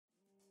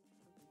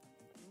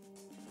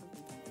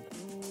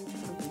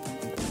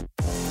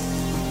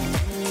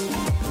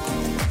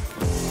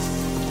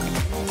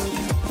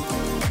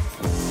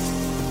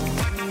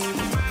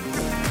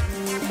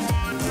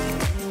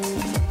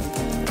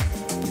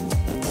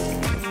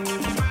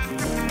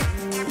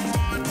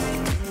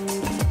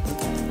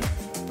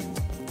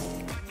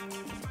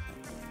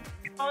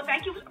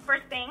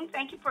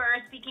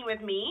with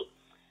me.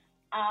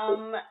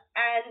 And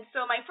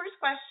so my first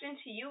question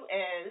to you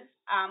is,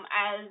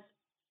 as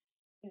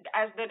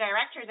the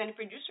directors and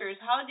producers,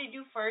 how did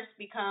you first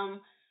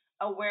become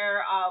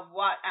aware of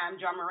what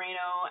John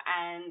Moreno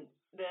and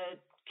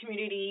the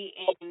community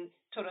in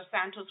Todos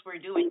Santos were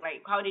doing?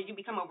 Like, how did you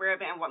become aware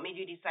of it, and what made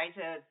you decide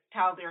to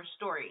tell their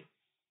story?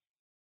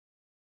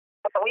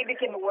 We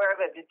became aware of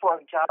it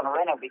before John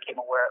Moreno became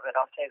aware of it.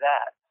 I'll say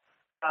that.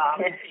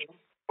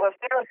 Well,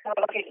 Sarah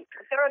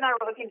and I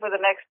were looking for the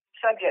next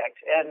subject,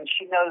 and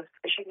she knows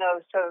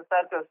Todos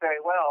Santos very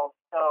well.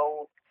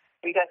 So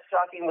we got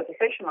talking with the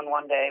fishermen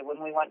one day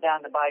when we went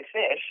down to buy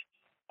fish,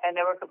 and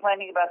they were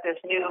complaining about this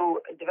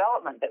new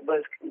development that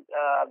was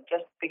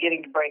just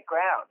beginning to break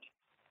ground.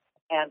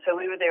 And so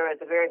we were there at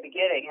the very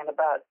beginning, and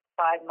about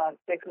 5 months,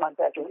 6 months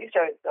after we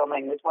started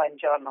filming was when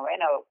John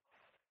Moreno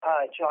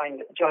joined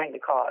the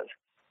cause.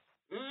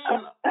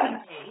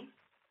 Okay.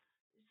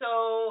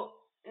 So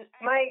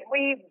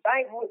we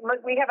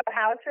have a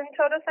house in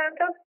Todos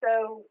Santos,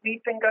 so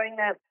we've been going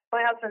there.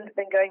 My husband's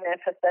been going there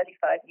for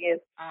 35 years.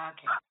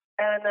 Okay.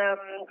 And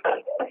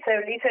so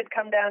Lisa had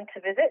come down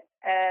to visit,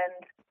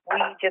 and we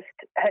just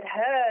had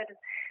heard.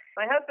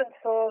 My husband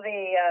saw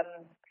the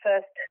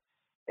first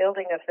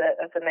building of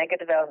the mega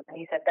development, and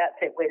he said, "That's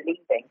it, we're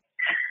leaving."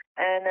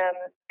 And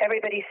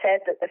everybody said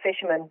that the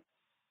fishermen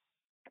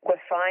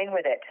were fine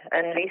with it,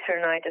 and Lisa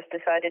and I just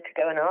decided to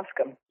go and ask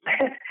them,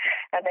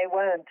 and they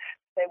weren't.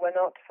 They were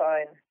not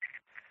fine.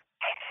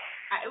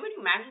 I would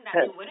imagine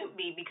that it wouldn't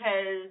be,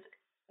 because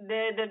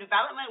the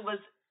development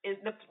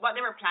what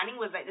they were planning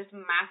was like this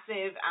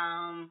massive.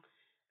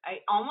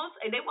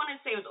 They want to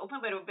say it was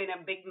open, but it would have been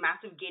a big,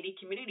 massive gated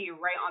community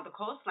right on the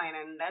coastline,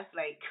 and that's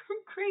like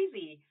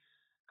crazy.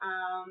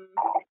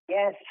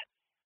 Yes,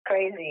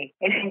 crazy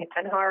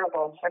and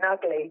horrible and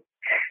ugly.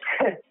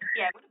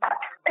 Yeah,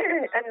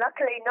 and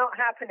luckily not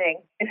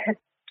happening.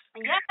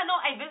 Yeah, no,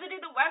 I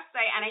visited the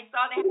website and I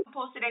saw they haven't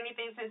posted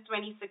anything since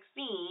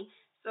 2016.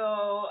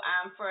 So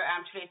for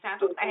Todos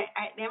Santos, they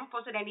haven't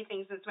posted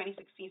anything since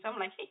 2016. So I'm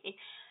like, hey,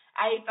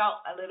 I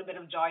felt a little bit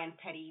of joy and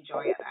petty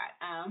joy at that.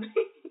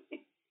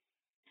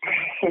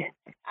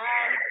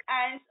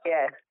 And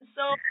yeah.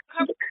 So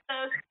covered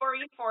the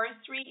story for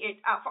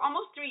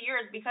almost 3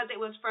 years, because it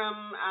was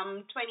from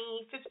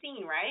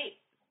 2015, right?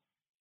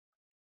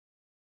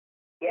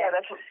 Yeah,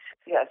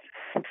 yes.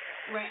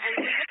 Right. And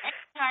was there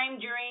any time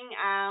during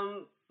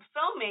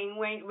filming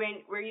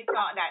where you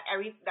thought that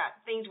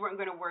things weren't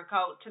going to work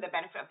out to the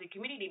benefit of the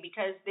community,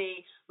 because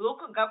the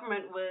local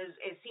government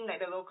it seemed like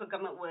the local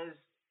government was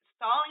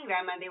stalling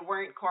them and they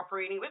weren't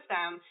cooperating with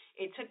them?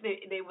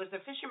 There was the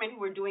fishermen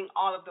who were doing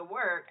all of the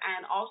work,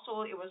 and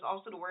also it was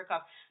also the work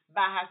of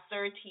Baja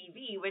Sur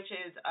TV, which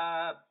is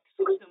a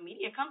social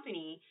media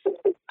company.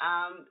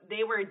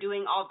 They were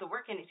doing all the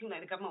work, and it seemed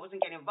like the government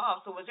wasn't getting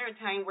involved. So was there a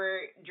time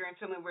during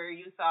filming where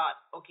you thought,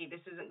 okay,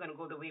 this isn't going to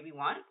go the way we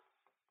want?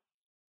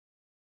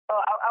 Well,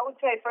 I would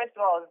say, first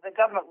of all, the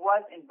government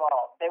was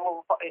involved. They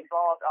were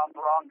involved on the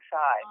wrong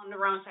side. On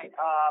the wrong side.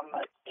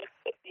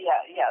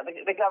 Yeah.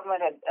 The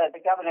government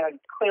the governor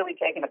had clearly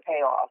taken a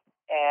payoff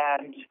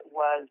and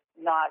was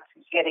not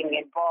getting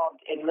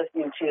involved in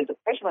listening to the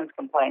fishermen's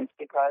complaints,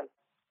 because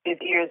his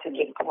ears had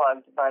been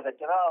plugged by the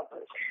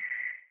developers.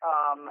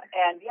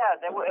 And yeah,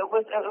 it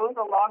was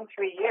a long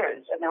 3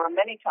 years, and there were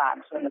many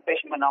times when the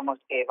fishermen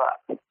almost gave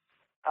up.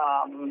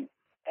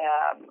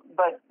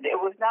 But it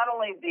was not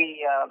only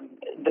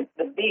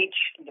the beach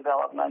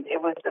development;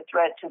 it was the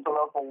threat to the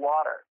local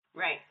water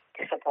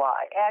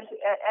supply and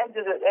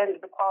to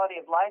the quality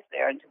of life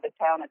there, and to the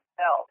town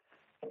itself.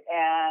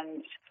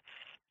 And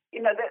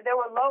there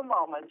were low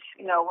moments.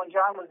 When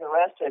John was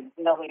arrested,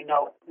 nobody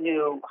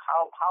knew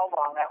how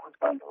long that was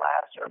going to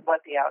last or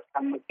what the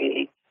outcome would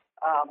be.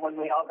 When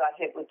we all got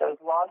hit with those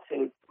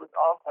lawsuits,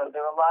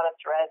 there were a lot of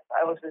threats.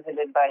 I was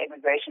visited by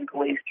immigration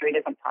police 3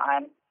 different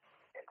times,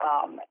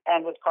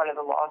 and was part of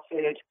the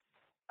lawsuit.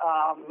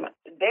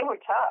 They were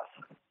tough.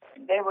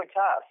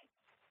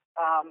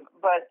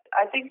 But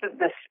I think that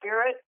the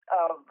spirit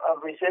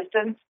of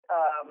resistance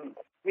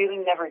really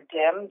never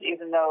dimmed,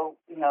 even though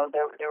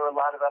there were a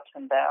lot of ups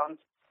and downs.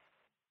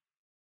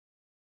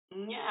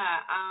 Yeah.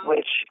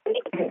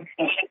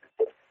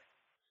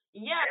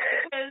 Yeah,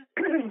 because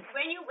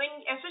when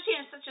especially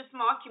in such a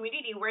small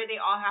community where they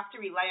all have to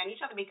rely on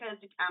each other,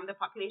 because the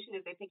population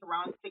is, I think,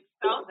 around 6,000,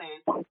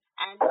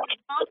 and it's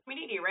a small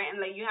community, right? And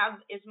like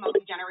it's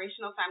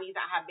multi-generational families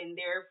that have been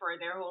there for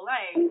their whole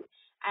life.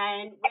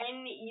 And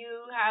when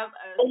you have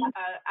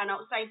an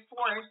outside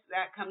force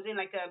that comes in,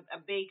 like a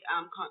big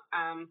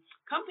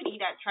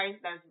company that's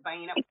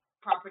buying up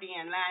property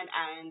and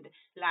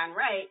land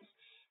rights,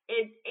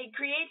 it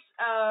creates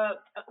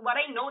what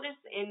I noticed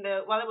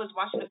while I was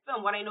watching the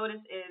film. What I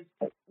noticed is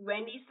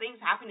when these things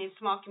happen in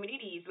small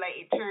communities, like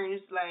it turns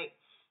like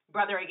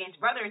brother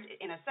against brother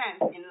in a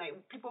sense, and like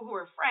people who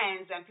were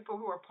friends and people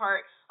who were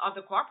part of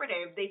the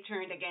cooperative, they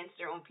turned against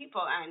their own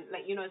people, and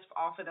it's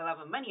all for the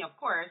love of money, of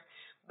course.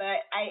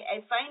 But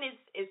I find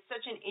it's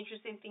such an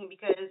interesting thing,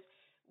 because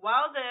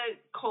while the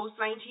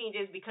coastline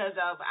changes because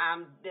of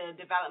the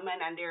development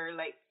and they're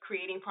like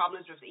creating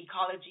problems with the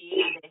ecology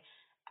and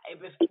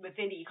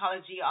within the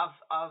ecology of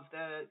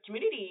the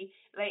community,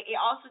 like it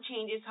also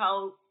changes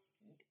how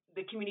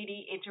the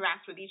community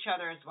interacts with each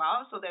other as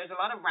well. So there's a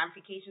lot of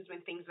ramifications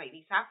when things like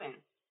these happen.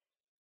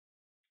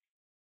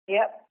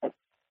 Yep.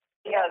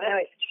 Yeah. No,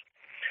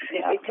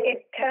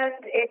 it turned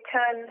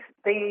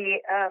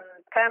the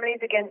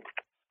families against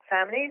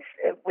families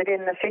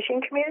within the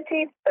fishing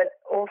community, but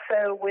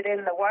also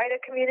within the wider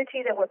community.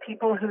 There were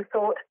people who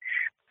thought,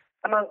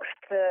 amongst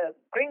the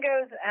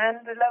gringos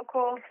and the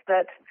locals,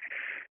 that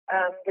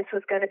this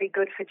was going to be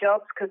good for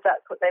jobs because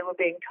that's what they were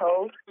being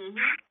told. Mm-hmm.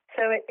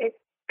 So it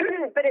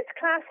but it's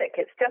classic.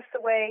 It's just the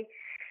way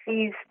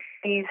these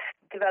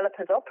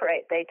developers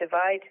operate. They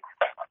divide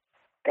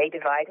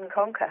and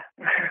conquer.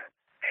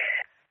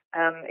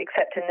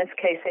 Except in this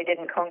case, they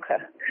didn't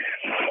conquer.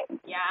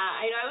 Yeah,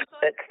 I know.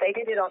 But they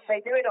do it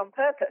on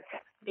purpose.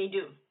 They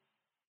do.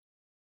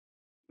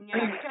 Yeah,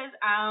 because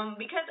I'm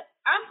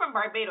from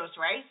Barbados,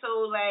 right?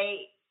 So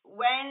like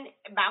when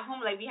back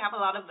home, like we have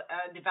a lot of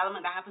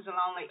development that happens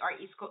along like our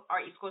east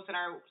coast and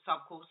our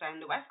south coast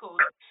and the west coast.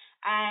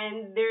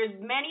 And there's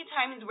many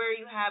times where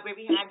we had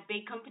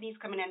big companies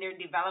coming and they're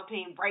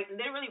developing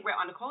literally right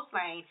on the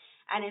coastline.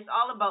 And it's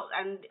all about,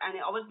 and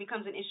it always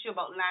becomes an issue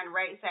about land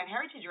rights and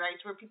heritage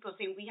rights, where people are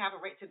saying we have a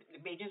right to, the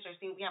Bajans are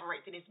saying we have a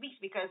right to this beach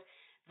because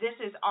this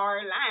is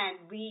our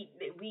land.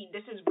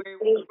 This is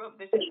where we grew up.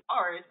 This is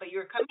ours. But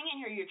you're coming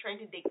in here, you're trying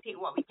to dictate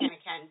what we can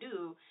and can't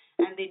do,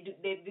 and they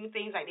do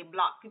things like they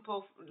block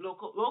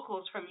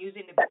locals from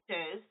using the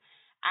beaches,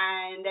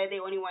 and then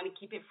they only want to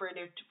keep it for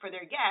their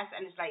guests,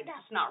 and it's like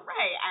that's not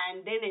right.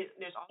 And then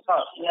there's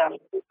also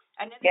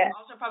And then there's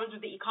also problems with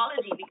the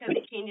ecology because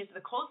it changes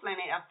the coastline.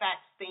 It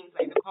affects things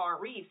like the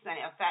coral reefs, and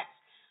it affects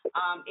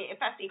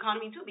the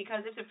economy too.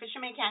 Because if the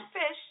fishermen can't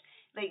fish,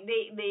 like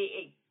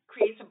it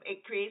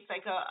creates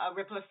like a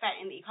ripple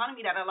effect in the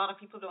economy that a lot of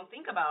people don't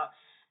think about.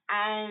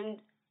 And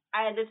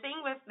the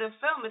thing with the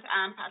film with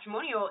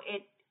Patrimonial,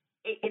 I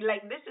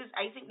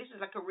think this is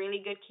like a really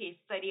good case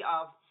study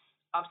of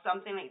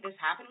something like this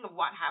happening, of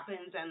what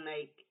happens, and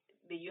like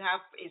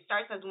it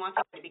starts as one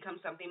thing, it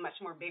becomes something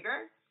much more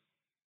bigger.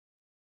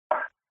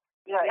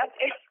 Yeah,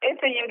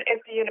 it's a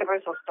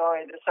universal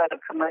story, this sort of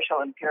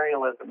commercial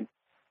imperialism,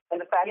 and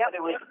the fact that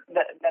it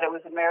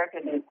was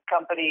American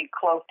company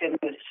cloaked in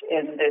green,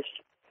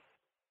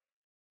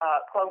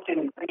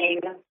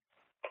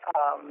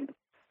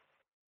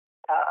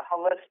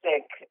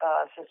 holistic,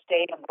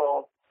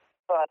 sustainable.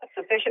 But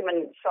the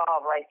fishermen saw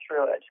right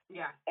through it.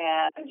 Yeah.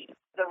 And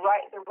the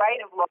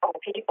right of local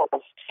people to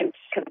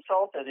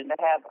consult it and to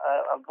have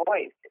a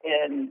voice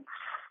in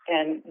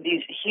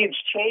these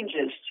huge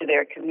changes to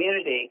their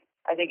community,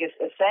 I think is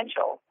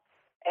essential.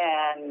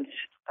 And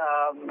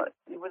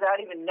without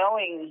even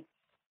knowing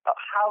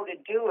how to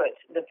do it,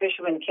 the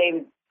fishermen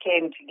came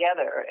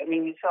together. I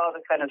mean, you saw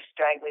the kind of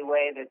straggly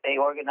way that they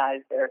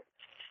organized their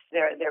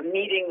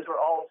meetings were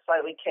all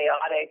slightly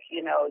chaotic.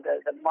 You know,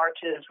 the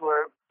marches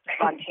were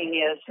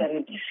spontaneous,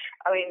 and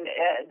I mean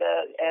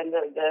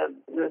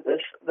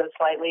the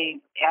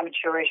slightly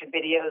amateurish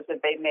videos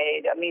that they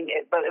made. I mean,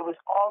 but it was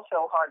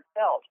also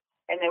heartfelt,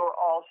 and they were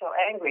also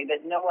angry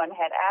that no one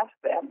had asked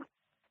them.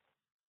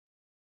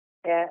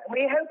 Yeah,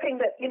 we're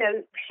hoping that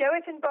show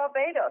it in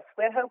Barbados.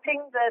 We're hoping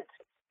that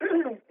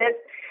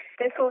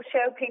this will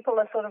show people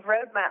a sort of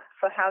roadmap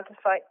for how to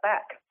fight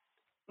back.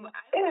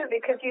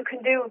 Because you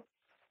can do.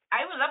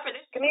 I would love for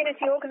this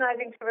community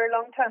organizing for a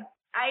long time.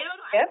 I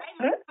don't know. Yep.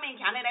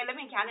 I live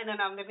in Canada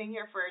and I'm living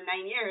here for 9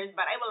 years,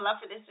 but I would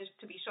love for this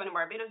to be shown in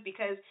Barbados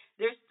because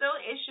there's still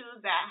issues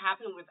that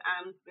happen with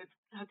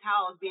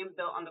hotels being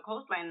built on the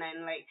coastline.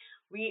 And like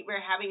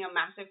we're having a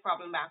massive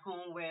problem back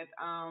home with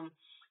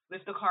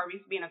the coral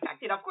reefs being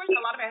affected. Of course,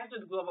 a lot of it has to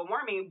do with global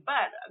warming,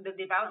 but the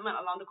development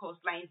along the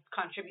coastline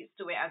contributes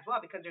to it as well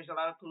because there's a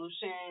lot of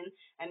pollution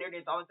and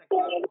there's always like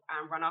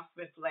runoff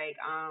with like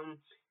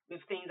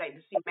with things like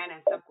the cement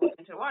and stuff goes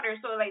into the water.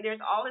 So like there's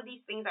all of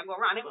these things that go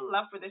around. I would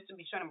love for this to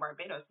be shown in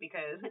Barbados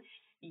because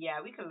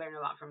we could learn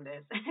a lot from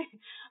this.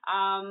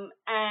 And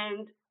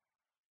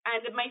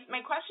my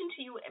next question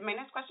to you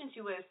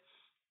is,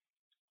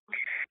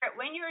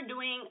 when you're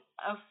doing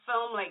a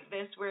film like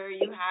this where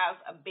you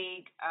have a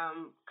big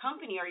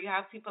company or you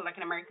have people like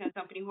an American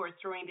company who are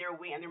throwing their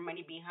weight and their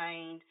money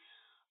behind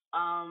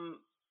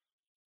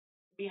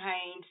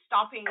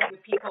stopping the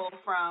people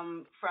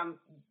from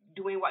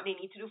doing what they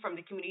need to do, from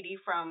the community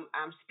from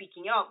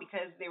speaking out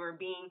because they were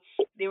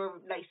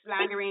like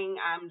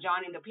slandering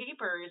John in the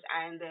papers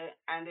and the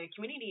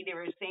community. They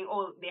were saying,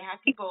 they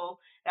had people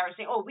that were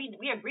saying,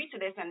 we agreed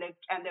to this, and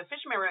the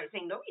fishermen were like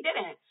saying, no, we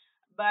didn't.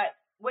 But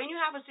when you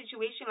have a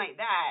situation like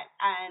that,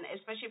 and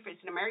especially if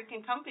it's an American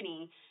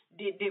company,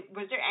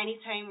 was there any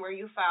time where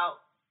you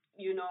felt,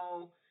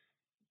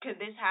 could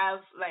this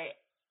have like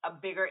a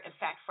bigger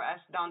effect for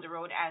us down the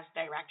road as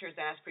directors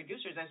and as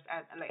producers, as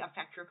like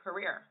affect your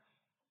career?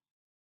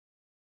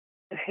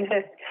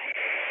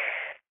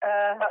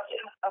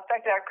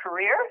 affect our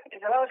career? Is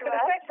that it's going to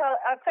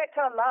affect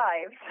our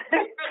lives.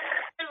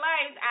 Your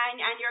lives and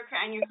your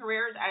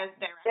careers as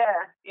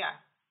director. Yeah.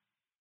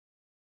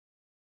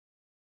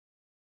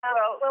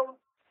 Well,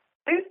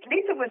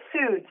 Lisa was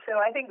sued, so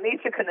I think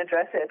Lisa can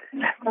address it.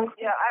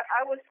 Yeah,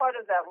 I was part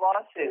of that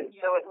lawsuit.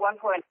 Yeah. So at one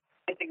point,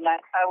 I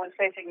was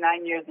facing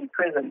 9 years in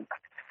prison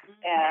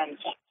and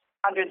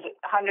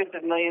hundreds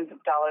of millions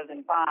of dollars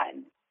in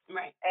fines.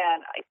 Right.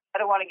 And I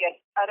don't want to get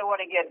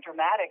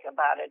dramatic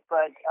about it,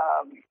 but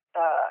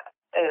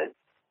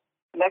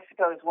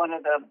Mexico is one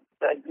of the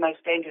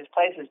most dangerous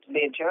places to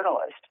be a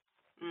journalist,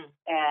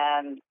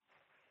 and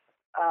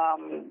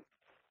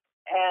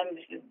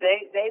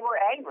they were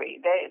angry.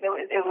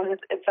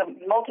 It's a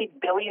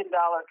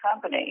multi-billion-dollar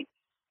company,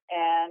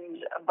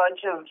 and a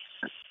bunch of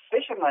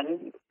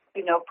fishermen,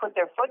 put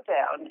their foot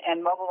down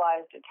and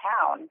mobilized a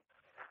town,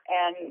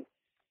 and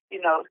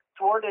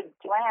thwarted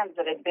plans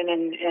that had been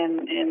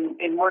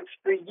in works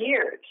for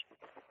years.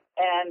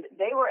 And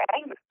they were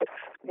angry.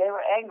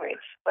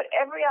 But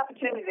every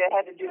opportunity they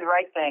had to do the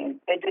right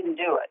thing, they didn't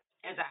do it.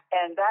 Exactly.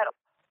 And that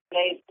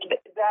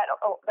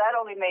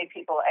only made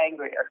people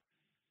angrier.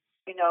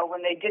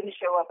 When they didn't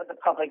show up at the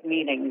public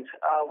meetings,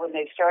 when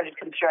they started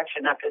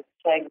construction after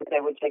saying that they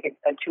would take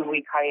a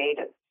 2-week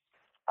hiatus,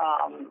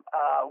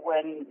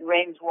 when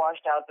rains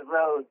washed out the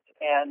roads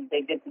and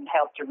they didn't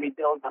help to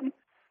rebuild them.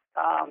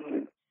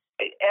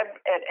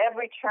 At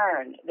every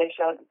turn, they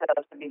showed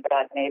themselves to be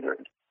bad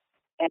neighbors.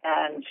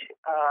 And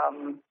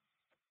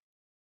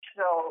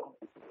so,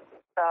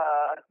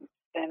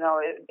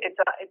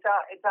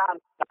 it's on,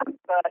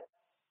 but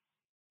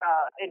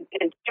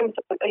in terms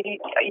of,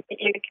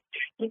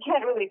 you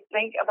can't really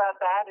think about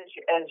that as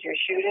you're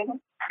shooting.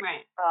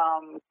 Right.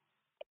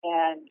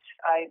 And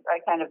I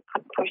kind of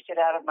pushed it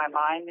out of my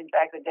mind. In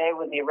fact, the day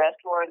when the arrest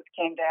warrants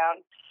came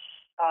down,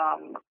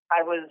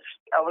 I was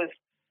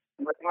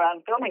running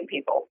around filming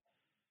people.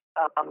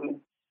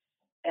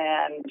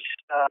 And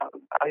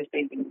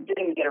obviously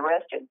didn't get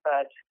arrested,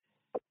 but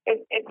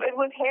it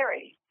was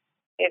hairy.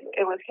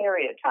 It was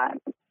hairy at times.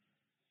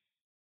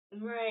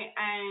 Right,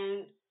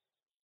 and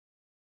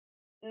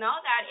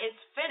now that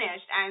it's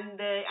finished and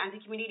the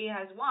community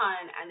has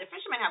won and the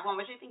fishermen have won,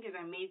 which I think is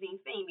an amazing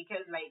thing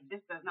because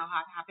this does not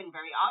happen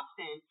very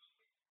often,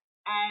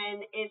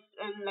 and it's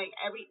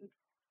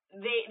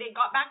they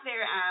got back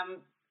their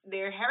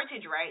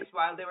heritage rights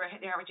while their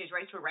heritage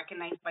rights were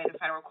recognized by the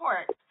federal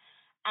court.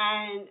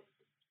 And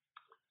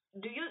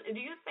do you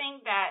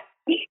think that,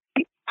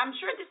 I'm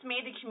sure this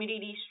made the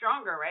community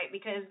stronger, right?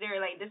 Because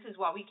they're like, this is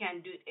what we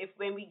can do. If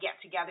when we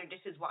get together, this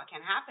is what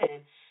can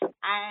happen.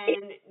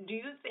 And do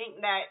you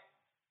think that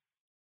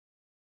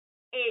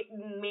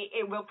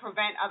it will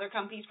prevent other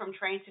companies from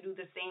trying to do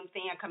the same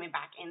thing and coming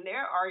back in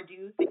there? Or do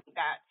you think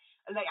that,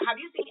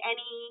 have you seen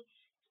any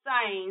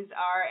signs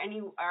or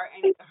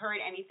heard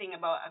anything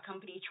about a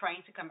company trying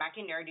to come back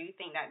in there? Or do you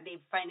think that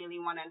they finally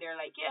won and they're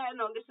like, yeah,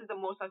 no, this is the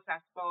most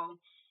successful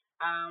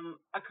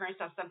occurrence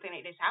of something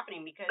like this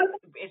happening? Because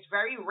it's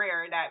very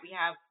rare that we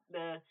have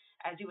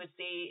as you would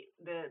say,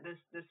 the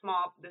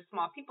small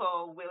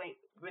people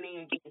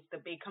winning against the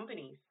big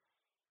companies.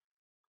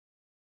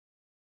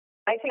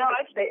 I think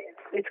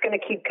it's going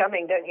to keep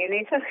coming, don't you,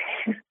 Lisa?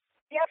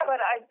 Yeah,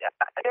 but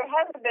there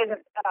hasn't been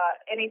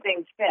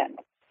anything since.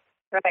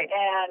 Right.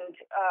 And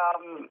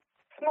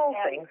small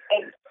things.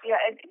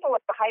 And people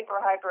are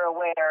hyper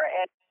aware,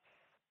 and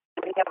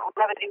we have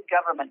a new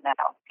government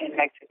now in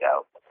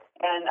Mexico.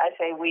 And I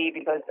say we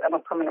because I'm a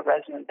permanent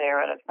resident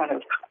there, and it's kind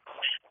of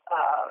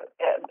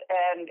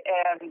and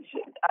I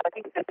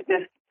think that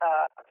this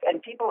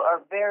and people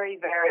are very,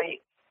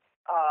 very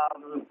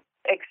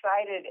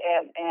excited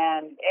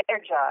and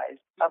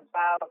energized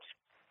about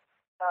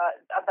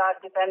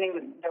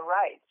defending the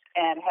rights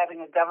and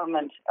having a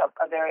government,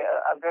 a very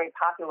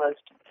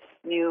populist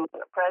new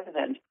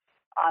president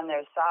on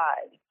their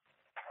side,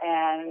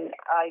 and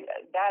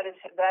that has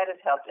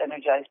helped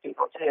energize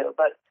people too.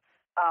 But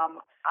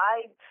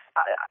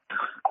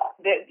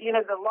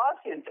the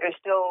lawsuits are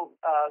still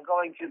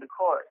going through the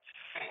courts,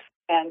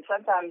 and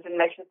sometimes in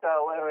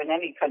Mexico or in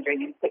any country,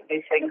 these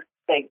things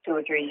take 2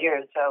 or 3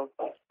 years. So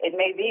it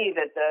may be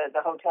that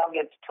the hotel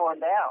gets torn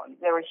down.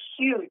 There were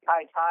huge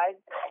high tides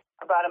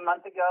about a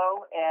month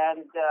ago,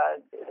 and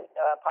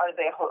part of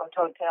the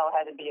hotel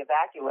had to be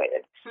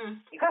evacuated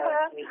because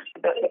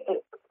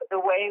the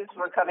waves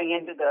were coming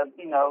into the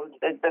 $500 a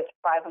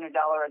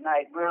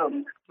night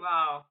rooms.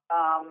 Wow.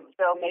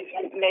 So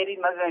maybe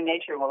Mother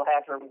Nature will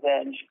have her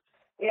revenge.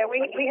 Yeah,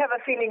 we have a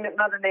feeling that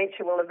Mother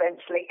Nature will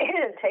eventually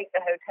take the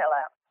hotel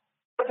out.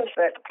 But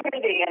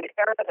stupidity and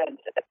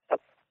arrogance.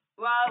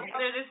 Well,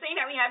 there's a saying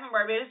that we have in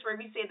Barbados where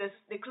we say the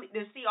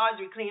sea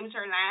always reclaims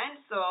her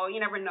land, so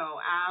you never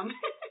know. And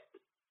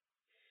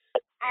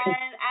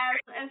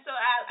so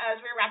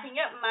as we're wrapping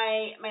up,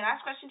 my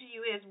last question to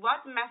you is,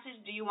 what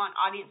message do you want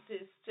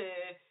audiences to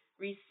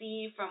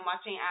receive from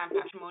watching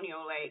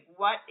Patrimonial? Like,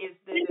 what is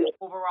the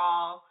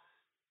overall?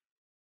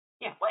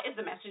 Yeah, what is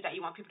the message that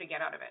you want people to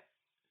get out of it?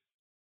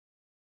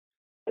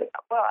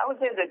 Well, I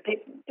would say that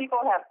people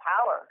have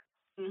power.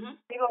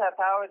 People have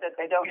power that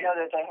they don't know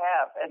that they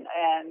have,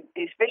 and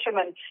these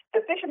fishermen.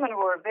 The fishermen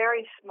were a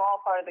very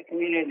small part of the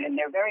community, and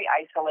they're very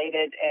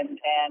isolated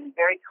and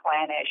very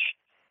clannish.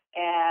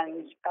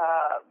 And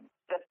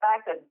the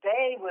fact that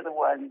they were the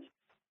ones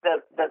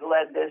that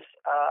led this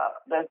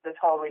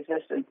whole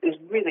resistance is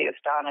really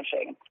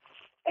astonishing.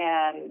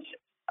 And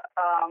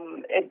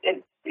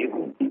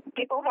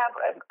people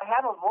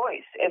have a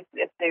voice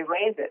if they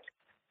raise it.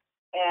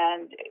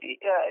 And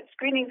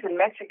screenings in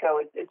Mexico,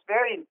 it's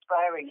very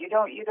inspiring. You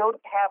don't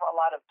have a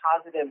lot of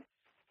positive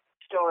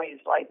stories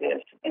like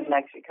this in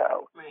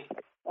Mexico, right?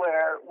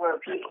 Where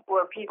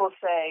people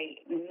say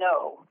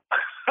no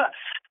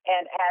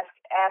and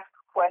ask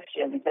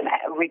questions and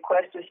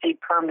request to see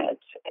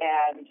permits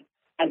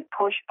and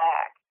push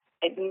back.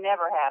 It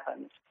never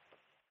happens,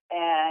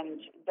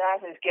 and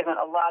that has given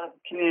a lot of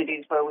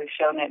communities where we've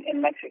shown it in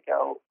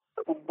Mexico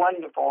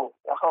wonderful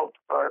hope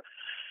for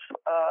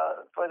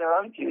their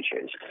own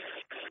futures.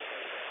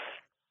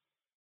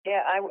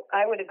 Yeah,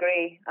 I would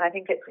agree. I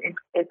think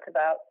it's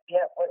about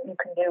what you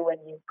can do when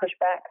you push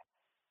back,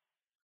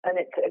 and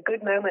it's a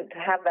good moment to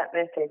have that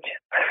message.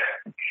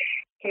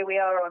 Here we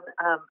are on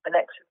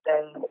election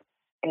day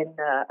in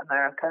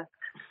America,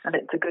 and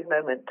it's a good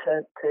moment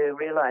to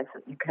realize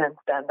that you can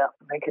stand up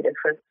and make a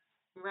difference.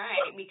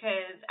 Right,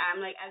 because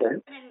like as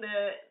in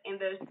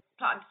the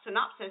plot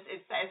synopsis,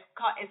 it says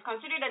it's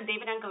considered a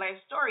David and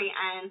Goliath story,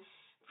 and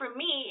for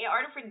me, in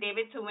order for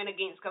David to win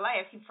against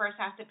Goliath, he first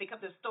has to pick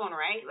up the stone,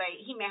 right? Like,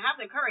 he may have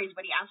the courage,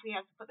 but he actually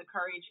has to put the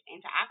courage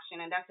into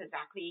action, and that's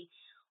exactly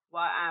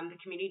what the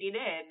community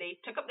did. They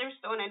took up their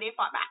stone and they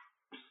fought back.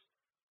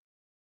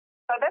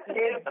 Oh, that's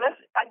beautiful.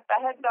 I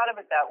hadn't thought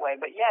of it that way,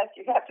 but yes,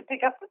 you have to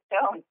pick up the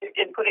stone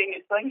and put it in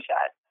your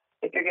slingshot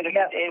if you're going to be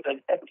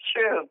David. That's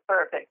true.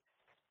 Perfect.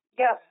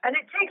 Yeah, and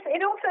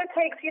it also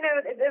takes,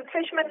 the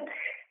fishermen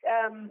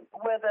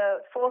were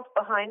the force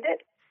behind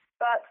it.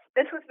 But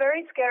this was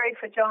very scary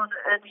for John,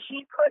 and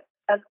he put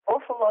an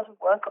awful lot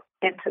of work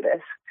into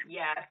this.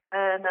 Yeah.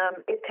 And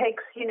it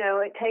takes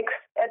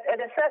at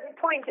a certain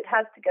point it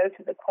has to go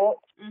to the court,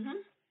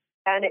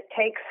 and it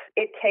takes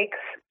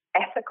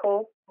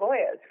ethical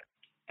lawyers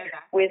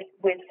with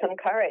some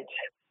courage.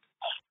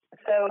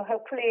 So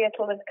hopefully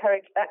it'll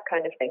encourage that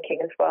kind of thinking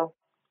as well.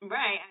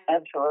 Right.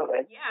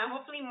 Absolutely. Yeah,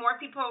 hopefully more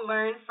people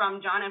learn from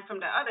John and from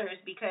the others,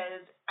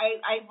 because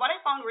what I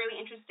found really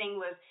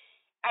interesting was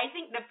I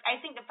think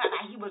the fact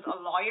that he was a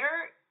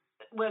lawyer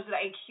was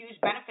like huge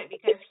benefit,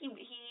 because he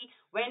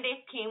when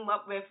they came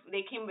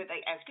with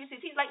like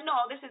excuses, he's like, no,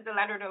 this is the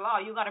letter of the law.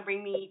 You got to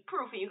bring me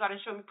proof, and you got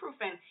to show me proof.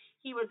 And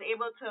he was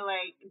able to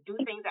like do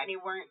things that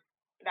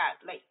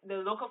like the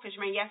local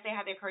fishermen, yes, they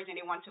had their courage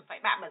and they wanted to fight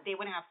back, but they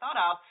wouldn't have thought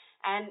of.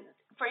 And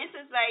for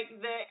instance, like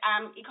the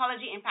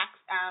ecology impact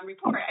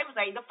report, it was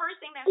like the first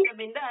thing that should have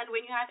been done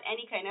when you have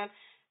any kind of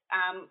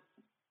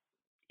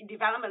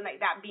development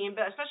like that being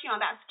built, especially on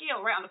that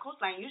scale, right on the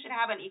coastline. You should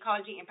have an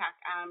ecology impact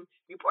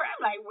report.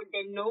 I'm like,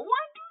 did no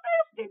one do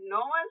this? Did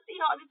no one see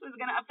how this was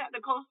going to affect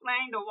the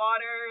coastline, the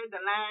water, the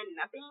land,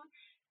 nothing?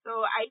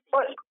 So I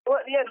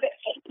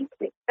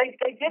think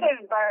they did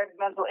an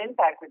environmental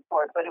impact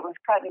report, but it was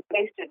cut and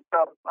pasted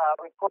from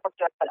reports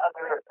done in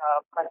other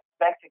parts of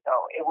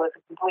Mexico. It was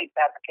a complete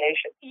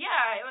fabrication.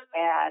 Yeah, it was.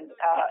 And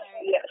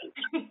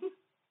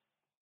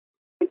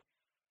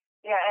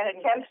yeah, and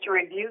attempts to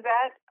review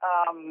that.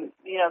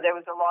 There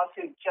was a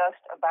lawsuit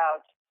just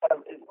about to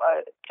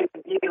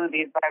review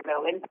the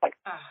environmental impact.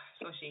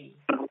 So shady.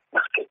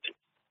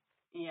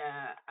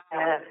 Yeah.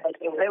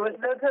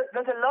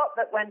 There's a lot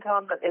that went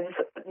on that is,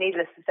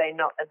 needless to say,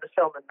 not in the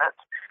film, and that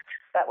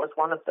was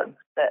one of them.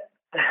 That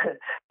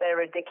their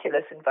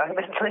ridiculous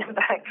environmental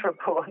impact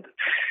report.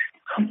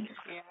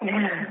 Yeah.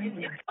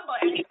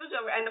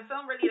 And the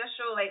film really does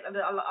show like a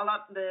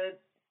lot the.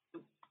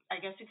 I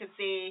guess you could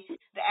say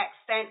the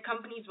extent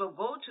companies will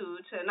go to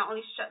not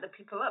only shut the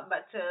people up,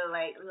 but to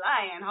like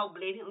lie, and how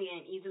blatantly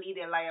and easily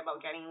they lie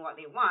about getting what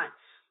they want.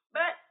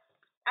 But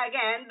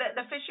again,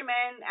 the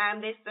fishermen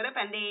they stood up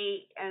and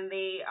they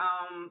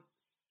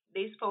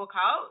spoke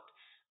out,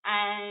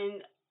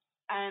 and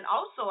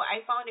also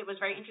I found it was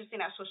very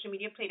interesting that social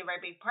media played a very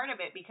big part of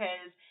it,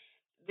 because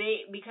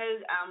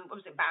what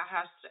was it,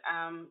 Bajas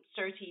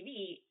Sir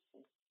TV,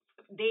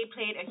 they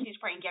played a huge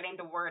part in getting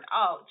the word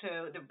out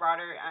to the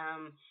broader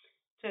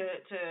to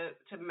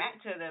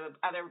the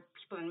other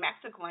people in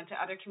Mexico and to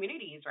other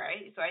communities,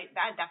 right? So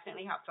that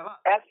definitely helps a lot.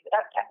 That's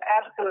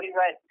absolutely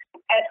right.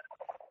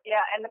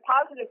 And the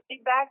positive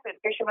feedback that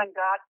fishermen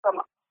got from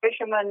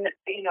fishermen,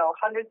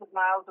 hundreds of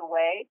miles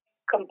away,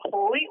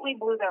 completely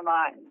blew their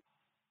minds.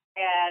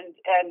 And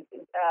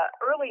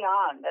early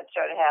on, that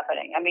started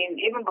happening. I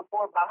mean, even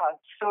before Baja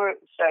Sur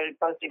started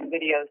posting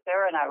videos,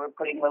 Sarah and I were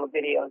putting little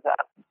videos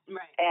up.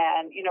 Right.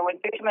 And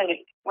when fishermen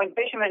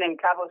in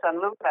Cabo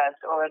San Lucas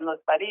or in Los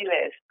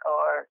Bariles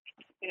or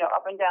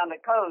up and down the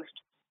coast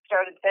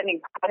started sending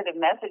positive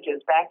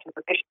messages back to the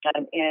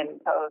fishermen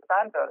in Todos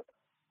Santos,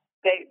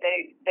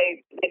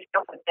 they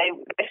felt that they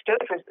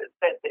stood for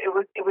that. It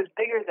was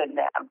bigger than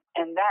them,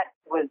 and that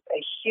was a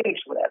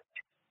huge lift.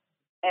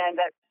 And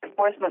that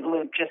enforcement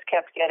loop just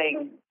kept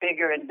getting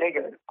bigger and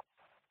bigger.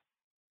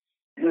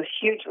 It was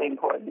hugely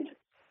important.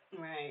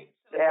 Right.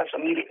 To have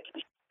some Right.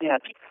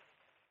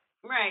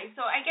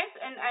 So I guess,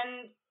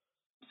 and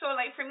so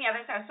like for me, as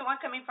I said, someone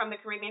coming from the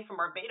Caribbean, from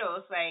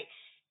Barbados, like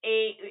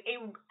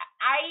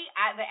I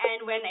at the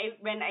end when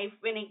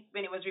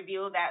it was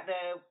revealed that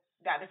the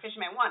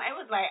fishermen won, I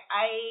was like,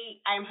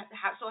 I'm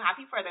so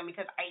happy for them,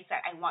 because I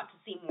said I want to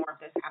see more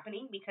of this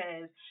happening,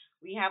 because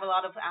we have a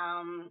lot of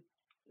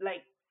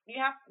like we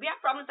have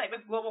problems like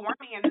with global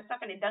warming and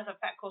stuff, and it does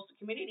affect coastal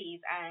communities,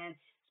 and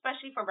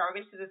especially for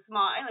Barbados, is a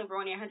small island. We're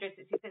only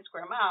 166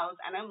 square miles,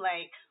 and I'm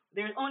like,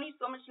 there's only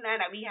so much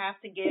land that we have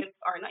to give,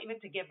 or not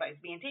even to give, but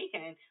it's being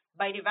taken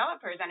by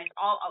developers, and it's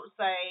all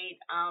outside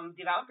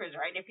developers,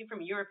 right? They're people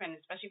from Europe and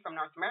especially from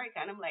North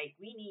America, and I'm like,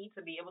 we need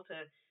to be able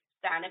to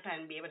stand up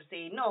and be able to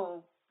say,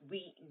 no,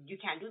 you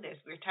can't do this.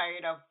 We're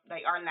tired of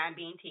like our land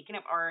being taken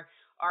up, or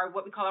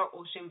what we call our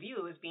ocean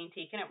view is being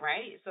taken up,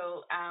 right?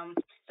 So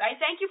so I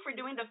thank you for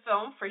doing the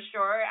film, for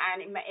sure,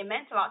 and it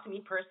meant a lot to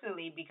me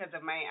personally because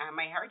of my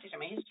heritage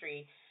and my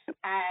history,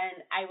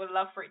 and I would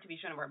love for it to be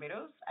shown in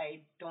Barbados.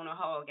 I don't know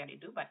how I'll get it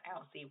to, but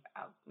I'll see.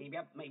 Maybe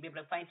I might be able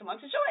to find someone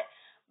to show it.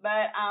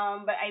 But I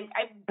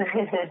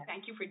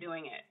thank you for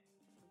doing it.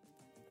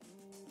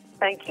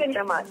 Thank you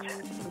so much.